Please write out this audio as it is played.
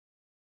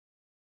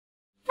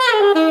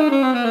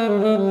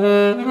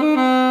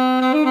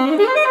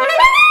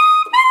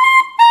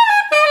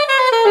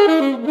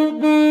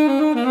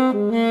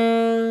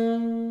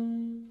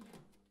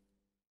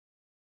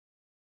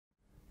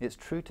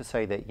it's true to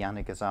say that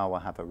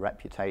Yanagisawa have a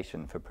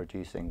reputation for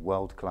producing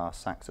world-class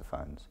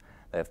saxophones.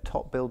 They have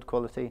top build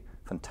quality,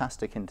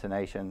 fantastic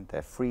intonation,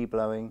 they're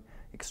free-blowing,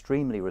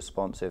 extremely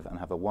responsive and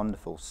have a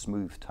wonderful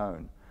smooth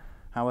tone.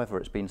 However,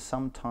 it's been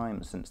some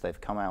time since they've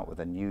come out with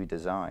a new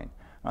design.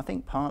 And I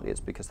think partly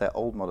it's because their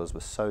old models were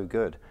so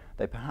good,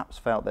 they perhaps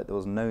felt that there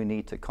was no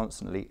need to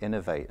constantly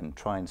innovate and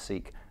try and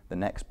seek the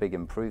next big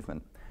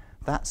improvement.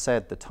 That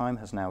said, the time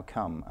has now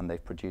come and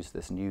they've produced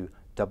this new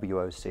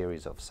WO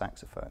series of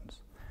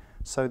saxophones.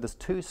 So there's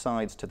two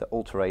sides to the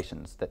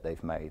alterations that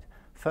they've made.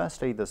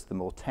 Firstly, there's the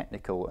more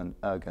technical and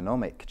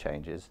ergonomic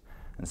changes,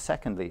 and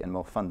secondly, and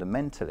more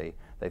fundamentally,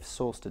 they've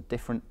sourced a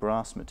different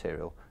brass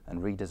material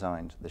and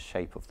redesigned the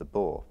shape of the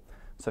bore.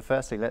 So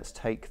firstly, let's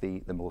take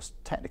the more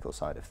technical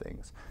side of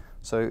things.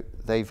 So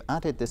they've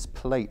added this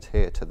plate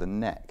here to the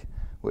neck,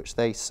 which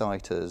they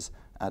cite as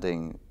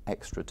adding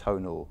extra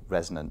tonal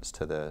resonance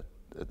to the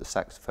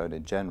saxophone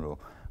in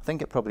general. I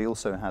think it probably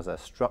also has a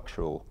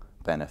structural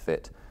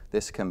benefit.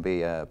 This can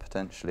be a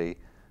potentially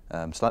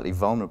slightly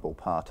vulnerable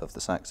part of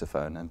the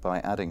saxophone, and by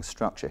adding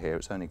structure here,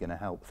 it's only going to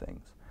help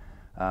things.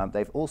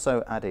 They've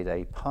also added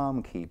a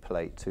palm key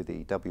plate to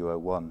the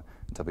WO1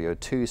 and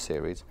WO2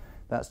 series.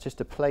 That's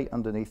just a plate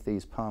underneath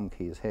these palm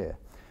keys here,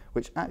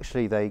 which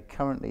actually they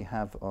currently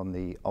have on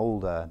the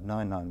older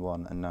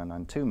 991 and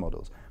 992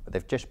 models, but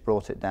they've just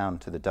brought it down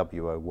to the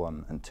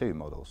WO1 and 2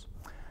 models.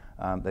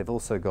 They've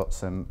also got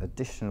some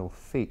additional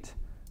feet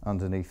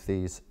underneath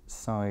these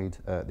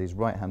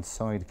right-hand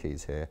side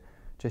keys here,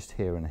 just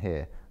here and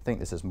here. I think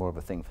this is more of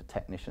a thing for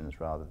technicians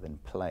rather than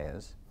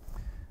players.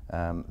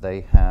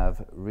 They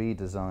have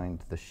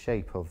redesigned the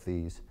shape of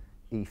these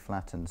E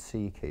flat and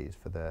C keys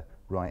for the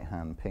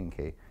right-hand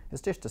pinky.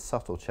 It's just a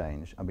subtle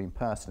change. I mean,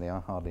 personally, I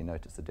hardly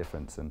noticed the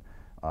difference, and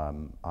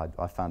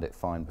I found it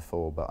fine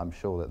before, but I'm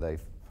sure that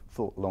they've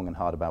thought long and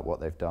hard about what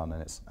they've done,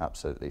 and it's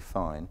absolutely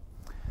fine.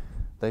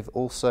 They've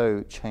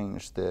also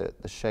changed the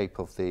shape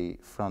of the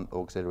front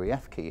auxiliary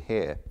F key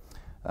here.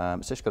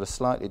 It's just got a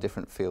slightly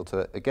different feel to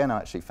it. Again, I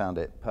actually found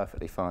it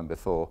perfectly fine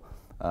before,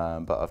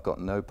 but I've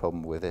got no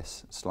problem with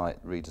this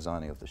slight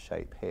redesigning of the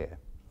shape here.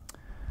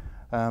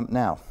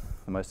 Now,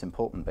 the most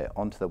important bit,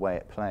 onto the way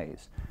it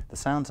plays. The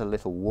sound's a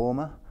little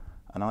warmer,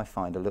 and I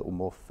find a little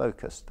more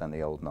focused than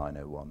the old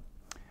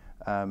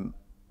 901.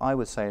 I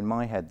would say in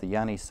my head, the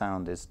Yanni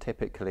sound is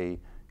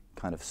typically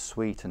kind of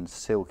sweet and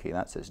silky.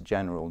 That's its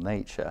general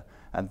nature,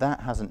 and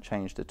that hasn't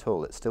changed at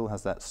all. It still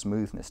has that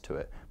smoothness to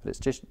it, but it's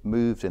just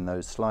moved in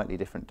those slightly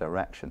different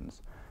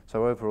directions.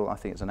 So overall, I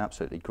think it's an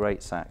absolutely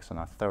great sax, and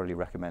I thoroughly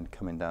recommend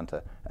coming down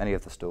to any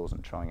of the stores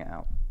and trying it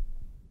out.